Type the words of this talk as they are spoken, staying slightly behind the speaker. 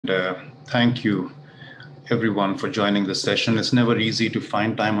Thank you, everyone, for joining this session. It's never easy to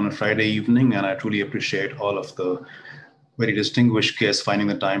find time on a Friday evening, and I truly appreciate all of the very distinguished guests finding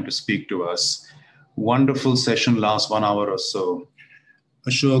the time to speak to us. Wonderful session, last 1 hour or so.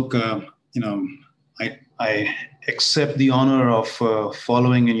 Ashok, I accept the honor of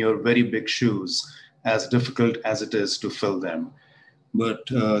following in your very big shoes, as difficult as it is to fill them. But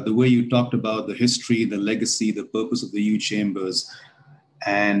the way you talked about the history, the legacy, the purpose of the U Chambers,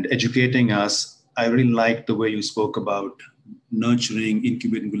 and educating us, I really liked the way you spoke about nurturing,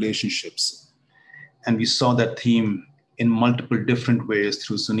 incubating relationships. And we saw that theme in multiple different ways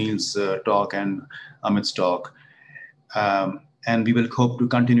through Sunil's talk and Amit's talk. And we will hope to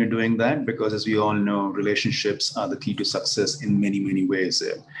continue doing that because, as we all know, relationships are the key to success in many, many ways.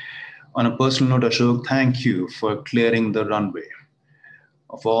 On a personal note, Ashok, thank you for clearing the runway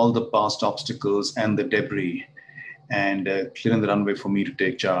of all the past obstacles and the debris and clearing the runway for me to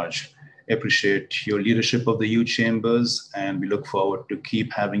take charge. Appreciate your leadership of the U Chambers, and we look forward to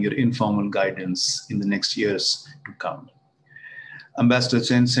keep having your informal guidance in the next years to come. Ambassador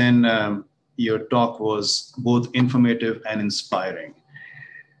Cencen, your talk was both informative and inspiring.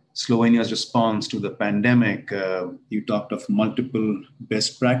 Slovenia's response to the pandemic, you talked of multiple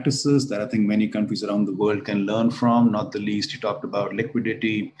best practices that I think many countries around the world can learn from. Not the least, you talked about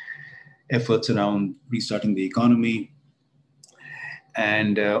liquidity, efforts around restarting the economy,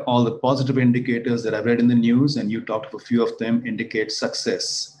 and all the positive indicators that I've read in the news, and you talked of a few of them, indicate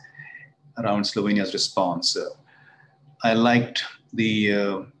success around Slovenia's response. I liked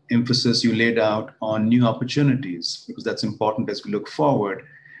the emphasis you laid out on new opportunities, because that's important as we look forward.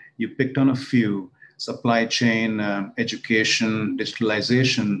 You picked on a few: supply chain, education,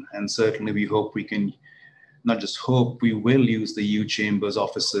 digitalization, and certainly we hope we can, not just hope, we will use the U Chambers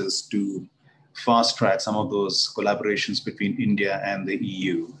offices to fast track some of those collaborations between India and the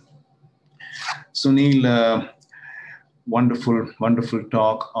EU. Sunil, wonderful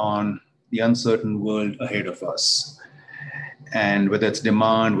talk on the uncertain world ahead of us. And whether it's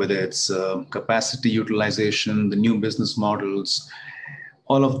demand, whether it's capacity utilization, the new business models,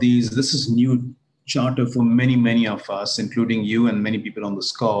 all of these, this is new charter for many, many of us, including you and many people on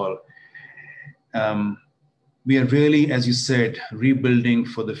this call. We are really, as you said, rebuilding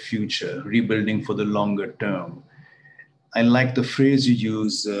for the future, rebuilding for the longer term. I like the phrase you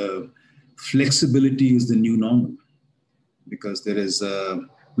use, flexibility is the new normal, because there is,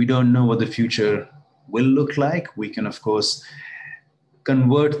 we don't know what the future will look like. We can, of course,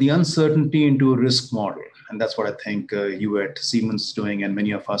 convert the uncertainty into a risk model. And that's what I think you at Siemens is doing, and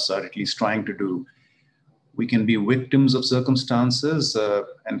many of us are at least trying to do. We can be victims of circumstances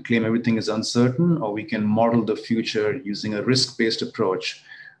and claim everything is uncertain, or we can model the future using a risk-based approach,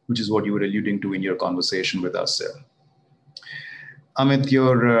 which is what you were alluding to in your conversation with us. Amit,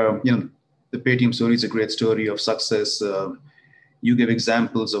 your, the Paytm story is a great story of success. You gave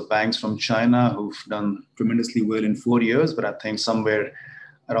examples of banks from China who've done tremendously well in 4 years, but I think somewhere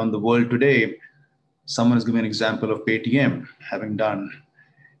around the world today, someone has given an example of Paytm having done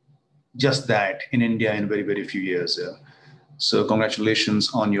just that in India in very, very few years. So congratulations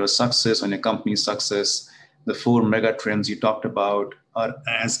on your success, on your company's success. The 4 mega trends you talked about are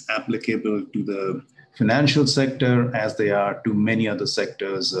as applicable to the financial sector as they are to many other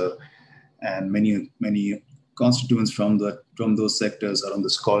sectors, and many constituents from those sectors are on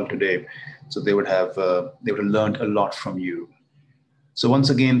this call today. So they would have learned a lot from you. So once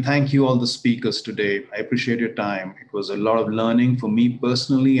again, thank you all the speakers today. I appreciate your time. It was a lot of learning for me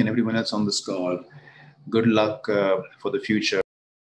personally and everyone else on this call. Good luck for the future.